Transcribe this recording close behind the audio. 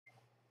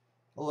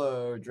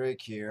Hello,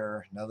 Drake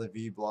here. Another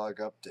Vblog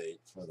update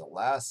for the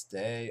last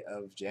day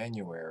of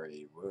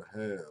January.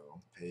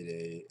 Woohoo!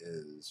 Payday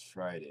is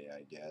Friday,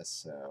 I guess,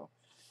 so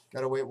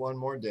gotta wait one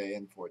more day,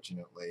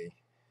 unfortunately.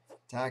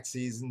 Tax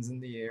season's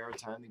in the air.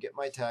 Time to get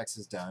my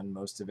taxes done.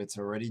 Most of it's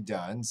already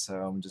done, so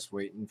I'm just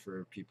waiting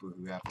for people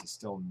who have to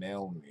still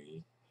mail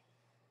me.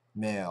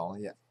 Mail,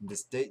 yeah.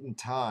 This date and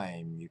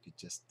time, you could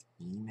just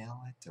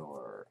email it,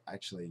 or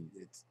actually,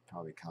 it's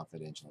probably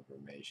confidential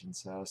information,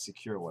 so a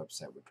secure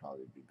website would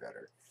probably be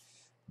better.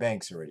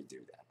 Banks already do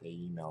that. They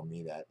email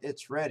me that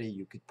it's ready.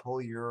 You could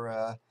pull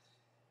your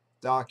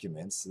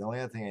documents. The only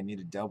other thing I need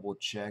to double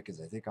check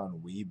is I think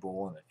on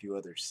Webull and a few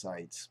other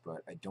sites,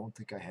 but I don't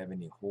think I have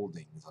any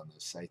holdings on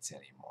those sites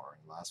anymore.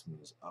 The last one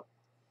was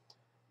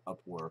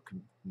Upwork.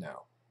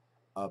 No,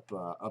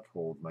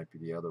 Uphold might be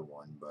the other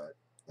one, but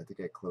I think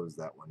I closed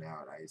that one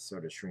out. I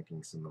started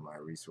shrinking some of my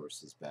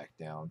resources back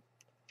down.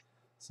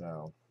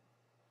 So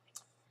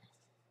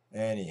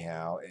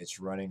anyhow, it's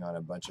running on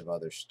a bunch of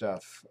other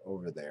stuff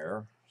over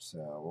there.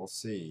 So we'll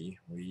see.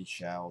 We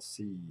shall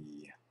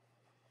see.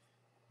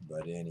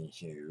 But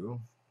anywho,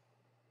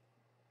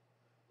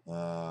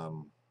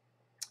 um,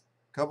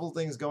 couple of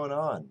things going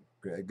on.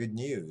 Good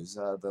news: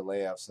 the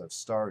layoffs have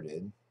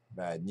started.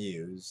 Bad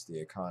news: the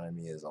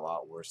economy is a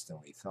lot worse than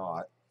we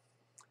thought.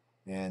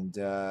 And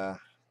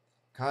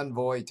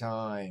convoy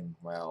time.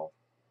 Well,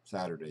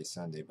 Saturday,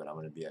 Sunday, but I'm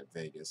going to be at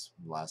Vegas.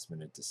 Last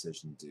minute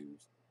decision to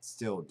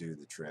still do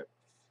the trip.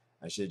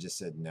 I should have just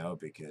said no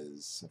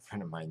because a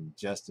friend of mine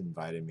just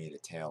invited me to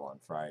tail on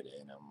Friday,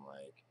 and I'm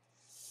like,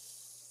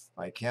 if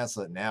I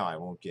cancel it now, I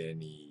won't get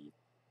any.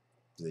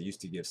 They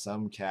used to give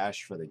some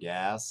cash for the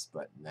gas,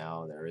 but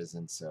now there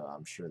isn't, so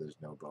I'm sure there's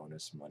no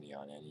bonus money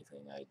on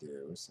anything I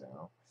do.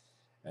 So,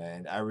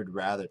 and I would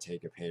rather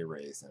take a pay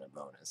raise than a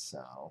bonus.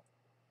 So,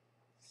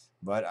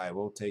 but I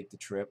will take the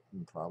trip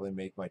and probably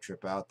make my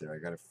trip out there. I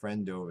got a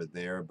friend over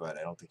there, but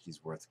I don't think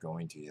he's worth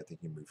going to. I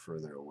think he moved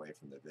further away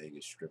from the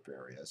Vegas Strip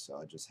area, so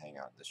I'll just hang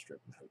out in the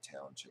Strip and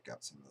hotel and check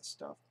out some of the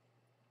stuff.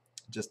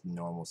 Just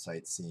normal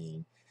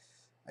sightseeing.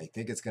 I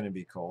think it's going to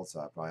be cold,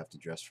 so I'll probably have to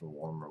dress for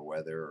warmer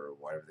weather or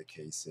whatever the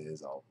case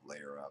is. I'll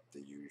layer up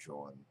the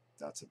usual, and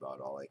that's about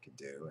all I could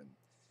do. And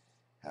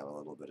have a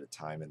little bit of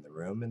time in the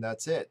room, and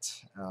that's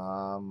it.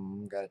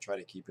 Got to try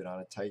to keep it on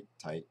a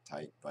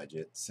tight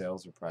budget.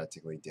 Sales are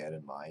practically dead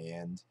in my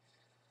end,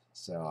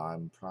 so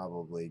I'm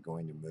probably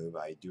going to move.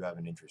 I do have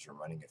an interest in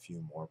running a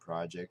few more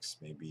projects,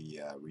 maybe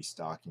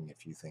restocking a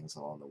few things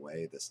along the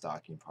way. The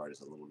stocking part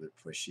is a little bit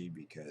pushy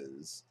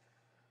because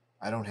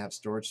I don't have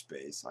storage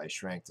space. I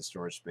shrank the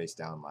storage space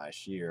down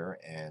last year,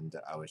 and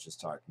I was just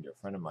talking to a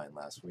friend of mine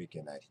last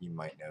weekend that he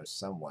might know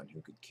someone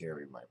who could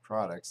carry my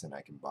products and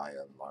I can buy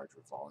in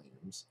larger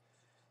volumes.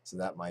 So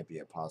that might be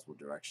a possible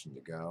direction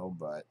to go,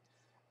 but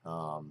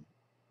um,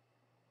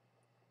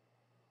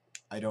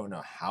 I don't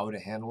know how to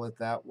handle it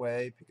that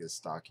way because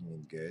stocking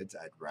in goods,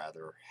 I'd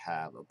rather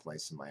have a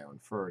place of my own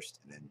first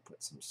and then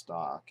put some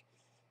stock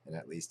and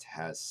at least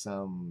has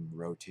some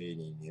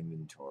rotating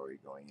inventory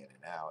going in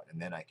and out, and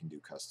then I can do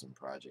custom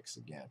projects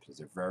again because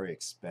they're very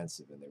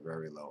expensive and they're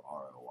very low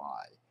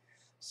ROI.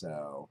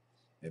 So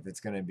if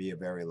it's going to be a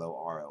very low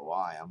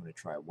ROI, I'm going to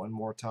try one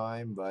more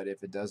time, but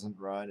if it doesn't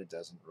run, it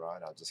doesn't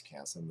run. I'll just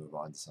cancel and move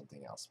on to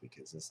something else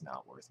because it's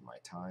not worth my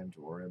time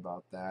to worry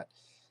about that.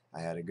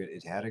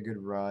 It had a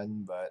good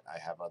run, but I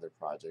have other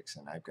projects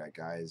and I've got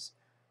guys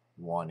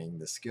wanting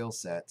the skill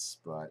sets,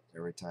 but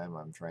every time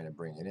I'm trying to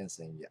bring it in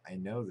saying, yeah, I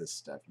know this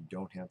stuff. You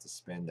don't have to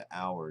spend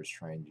hours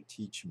trying to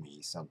teach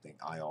me something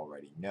I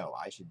already know.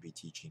 I should be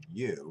teaching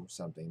you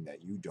something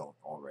that you don't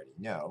already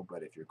know.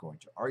 But if you're going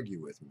to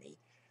argue with me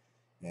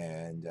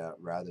and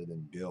rather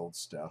than build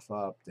stuff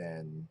up,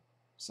 then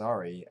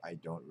sorry, I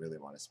don't really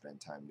want to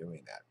spend time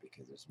doing that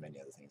because there's many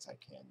other things I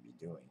can be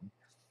doing.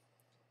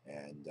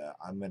 And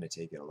I'm going to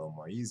take it a little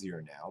more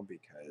easier now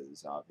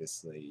because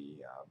obviously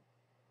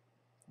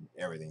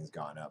everything's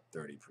gone up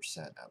 30%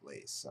 at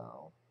least.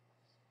 So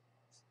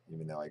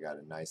even though I got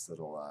a nice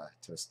little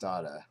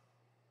tostada,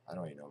 I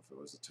don't even know if it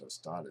was a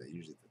tostada.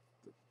 Usually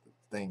the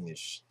thing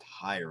is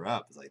higher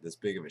up. It's like this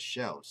big of a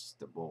shell. It's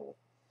just a bowl.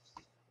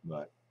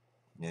 But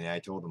and I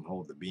told them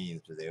hold the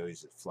beans, but they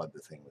always flood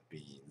the thing with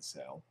beans.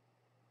 So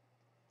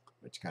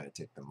which kind of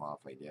ticked them off,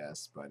 I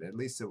guess. But at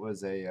least it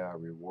was a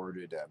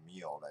rewarded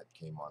meal that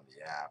came on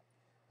the app.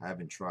 I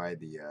haven't tried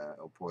the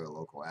El Pollo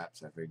Local app,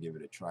 so I figured give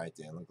it a try. It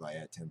didn't look like I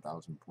had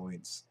 10,000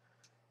 points.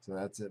 So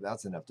that's it.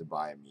 That's enough to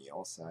buy a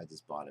meal. So I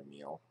just bought a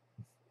meal.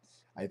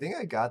 I think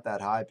I got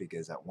that high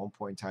because at one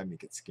point in time you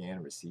could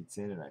scan receipts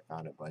in, and I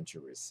found a bunch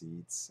of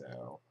receipts,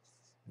 so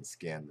I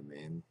scanned them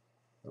in.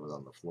 That was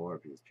on the floor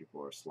because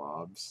people are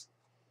slobs.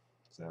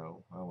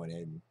 So I went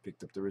ahead and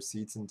picked up the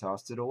receipts and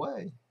tossed it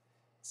away.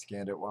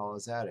 Scanned it while I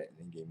was at it, and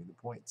then gave me the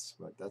points.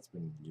 But that's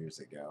been years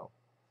ago.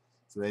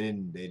 So they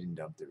didn't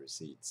dump the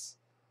receipts.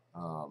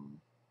 Um,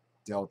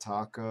 Del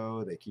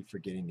Taco, they keep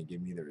forgetting to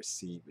give me the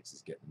receipt, which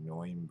is getting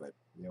annoying. But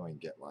they only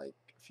get like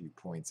a few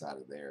points out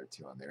of there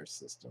too on their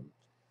system.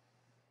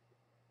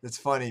 It's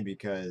funny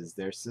because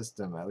their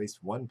system, at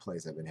least one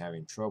place I've been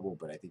having trouble,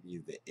 but I think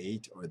either the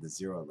 8 or the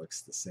 0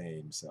 looks the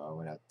same, so I'm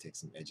gonna have to take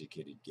some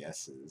educated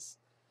guesses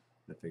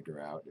to figure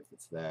out if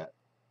it's that.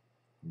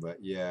 But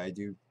yeah, I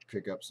do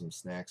pick up some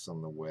snacks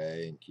on the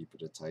way and keep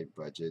it a tight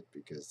budget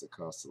because the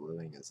cost of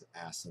living is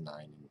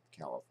asinine in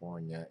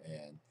California.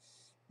 And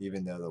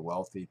even though the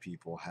wealthy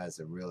people has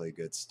a really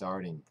good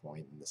starting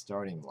point in the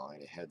starting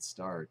line, a head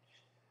start,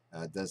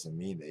 doesn't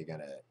mean they're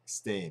gonna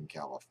stay in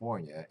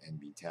California and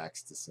be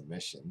taxed to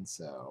submission.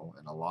 So,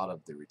 and a lot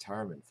of the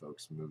retirement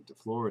folks move to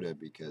Florida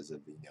because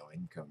of the no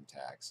income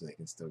tax, so they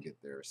can still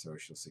get their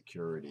Social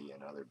Security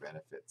and other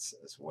benefits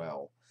as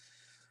well.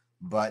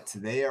 But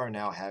they are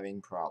now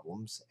having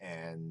problems,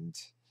 and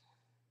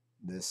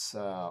this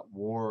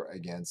war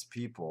against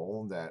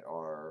people that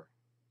are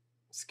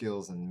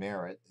skills and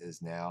merit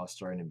is now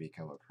starting to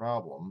become a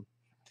problem.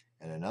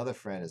 And another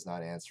friend is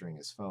not answering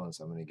his phone,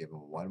 so I'm going to give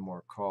him one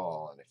more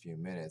call in a few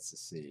minutes to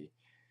see.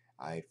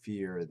 I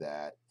fear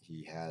that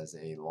he has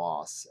a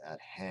loss at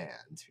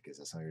hand because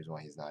that's the only reason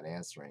why he's not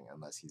answering,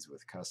 unless he's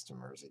with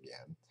customers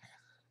again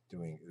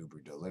doing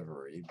Uber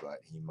delivery.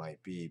 But he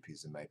might be,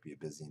 because it might be a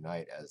busy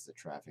night, as the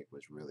traffic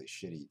was really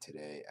shitty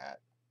today at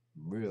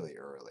really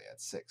early at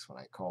 6 when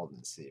I called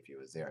and see if he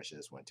was there. I should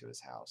just went to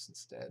his house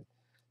instead.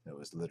 It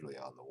was literally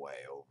on the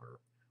way over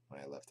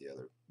when I left the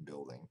other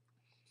building.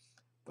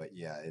 But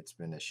yeah, it's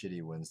been a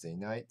shitty Wednesday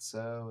night,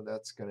 so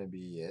that's going to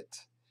be it.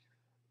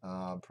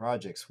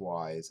 Projects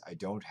wise, I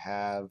don't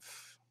have.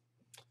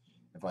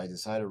 If I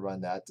decide to run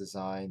that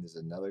design, there's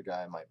another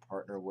guy I might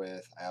partner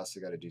with. I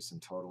also got to do some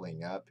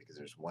totaling up because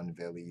there's one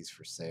Villie's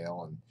for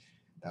sale, and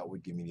that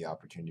would give me the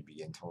opportunity to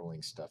begin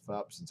totaling stuff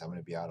up. Since I'm going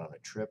to be out on a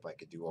trip, I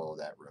could do all of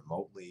that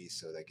remotely,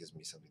 so that gives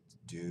me something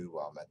to do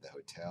while I'm at the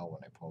hotel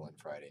when I pull in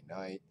Friday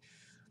night.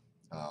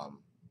 Um,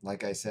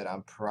 like I said,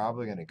 I'm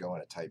probably going to go on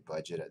a tight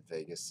budget at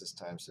Vegas this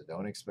time, so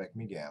don't expect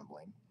me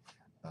gambling.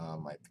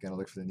 I'm going to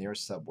look for the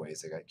nearest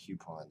subways. I got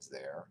coupons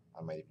there.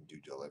 I might even do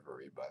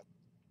delivery, but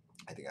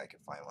I think I can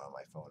find one on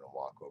my phone and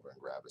walk over and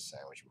grab a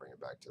sandwich and bring it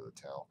back to the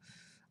hotel.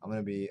 I'm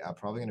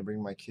probably going to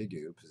bring my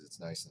Kigu because it's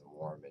nice and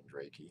warm and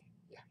Drakey.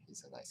 Yeah,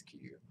 he's a nice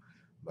Kigu.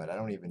 But I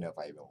don't even know if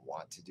I even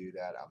want to do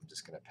that. I'm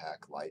just going to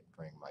pack light,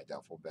 bring my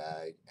duffel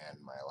bag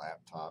and my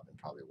laptop, and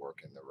probably work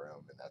in the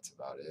room, and that's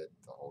about it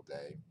the whole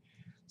day.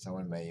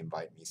 Someone may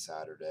invite me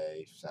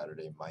Saturday.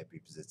 Saturday might be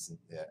because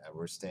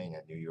we're staying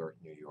at New York,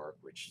 New York,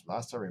 which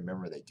last I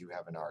remember they do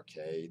have an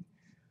arcade,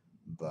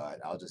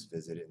 but I'll just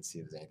visit it and see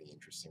if there's anything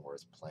interesting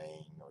worth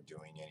playing or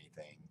doing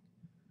anything.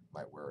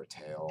 Might wear a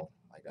tail.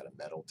 I got a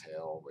metal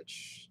tail,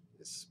 which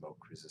is smoke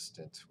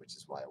resistant, which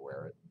is why I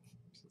wear it.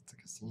 So it's a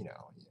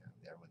casino,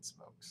 everyone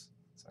smokes.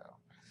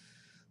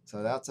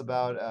 So that's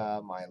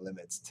about my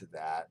limits to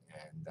that,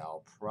 and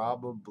I'll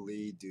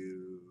probably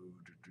do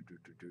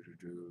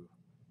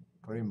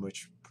pretty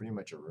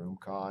much a room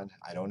con.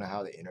 I don't know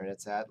how the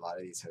internet's at. A lot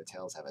of these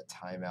hotels have a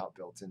timeout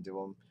built into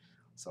them.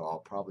 So I'll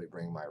probably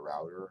bring my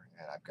router,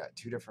 and I've got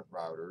two different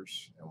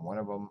routers, and one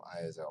of them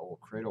is an old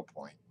Cradle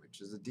Point,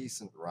 which is a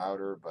decent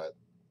router, but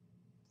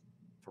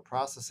for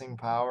processing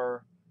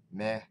power,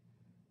 meh.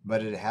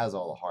 But it has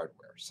all the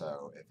hardware.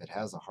 So if it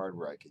has the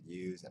hardware I could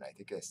use, and I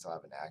think I still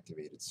have an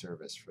activated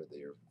service for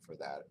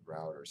that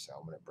router, so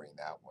I'm going to bring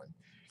that one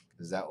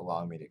because that will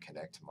allow me to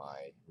connect to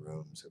my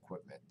room's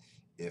equipment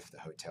if the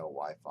hotel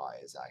Wi-Fi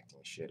is acting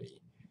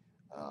shitty.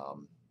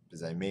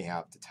 Because I may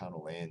have to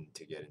tunnel in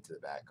to get into the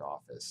back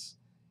office,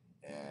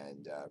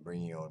 and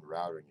bringing your own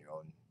router and your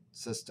own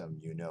system,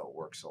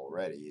 works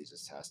already. It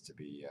just has to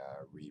be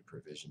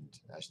re-provisioned.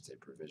 I should say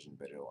provisioned,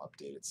 but it'll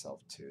update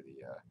itself to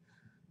the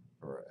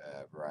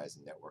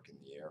Verizon network in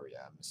the area.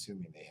 I'm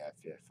assuming they have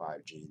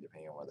 5G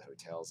depending on where the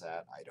hotel's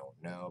at. I don't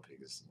know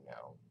because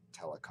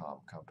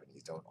telecom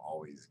companies don't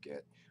always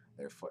get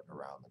their foot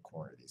around the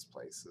corner of these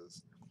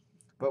places.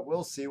 But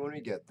we'll see when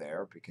we get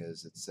there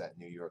because it's at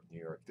New York, New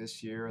York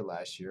this year.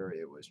 Last year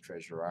it was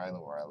Treasure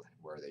Island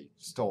where they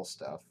stole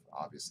stuff.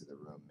 Obviously the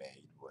room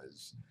made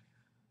was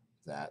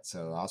that.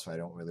 So also I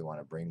don't really want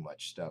to bring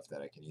much stuff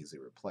that I can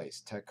easily replace.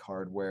 Tech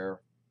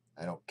hardware,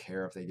 I don't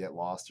care if they get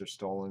lost or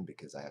stolen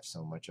because I have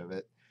so much of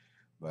it,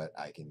 but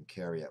I can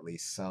carry at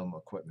least some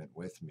equipment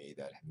with me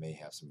that may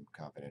have some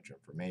confidential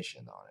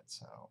information on it.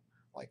 So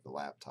like the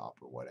laptop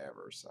or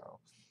whatever.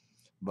 So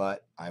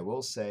but I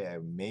will say I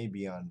may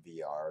be on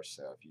VR,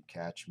 so if you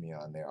catch me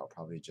on there, I'll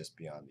probably just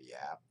be on the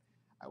app.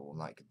 I will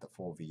not get the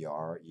full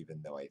VR,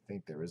 even though I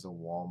think there is a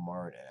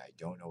Walmart, and I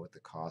don't know what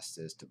the cost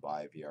is to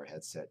buy a VR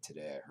headset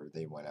today. I heard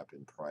they went up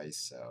in price,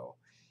 so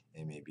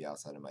it may be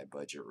outside of my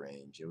budget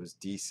range. It was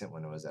decent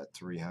when it was at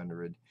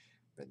 300,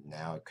 but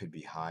now it could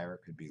be higher,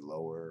 it could be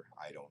lower.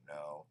 I don't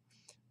know.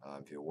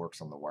 If it works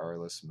on the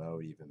wireless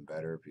mode, even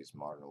better, because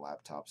modern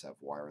laptops have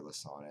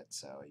wireless on it,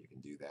 so you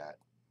can do that.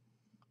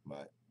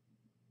 But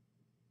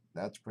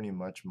that's pretty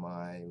much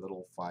my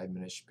little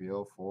 5-minute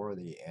spiel for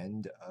the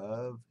end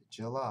of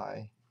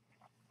July.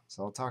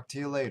 So I'll talk to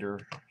you later.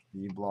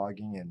 Be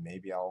blogging, and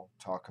maybe I'll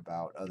talk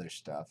about other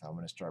stuff. I'm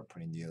going to start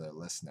putting together a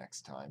list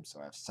next time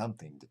so I have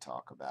something to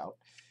talk about.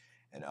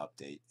 and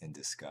update and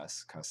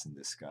discuss, custom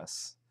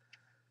discuss.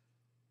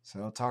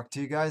 So I'll talk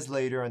to you guys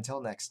later.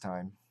 Until next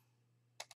time.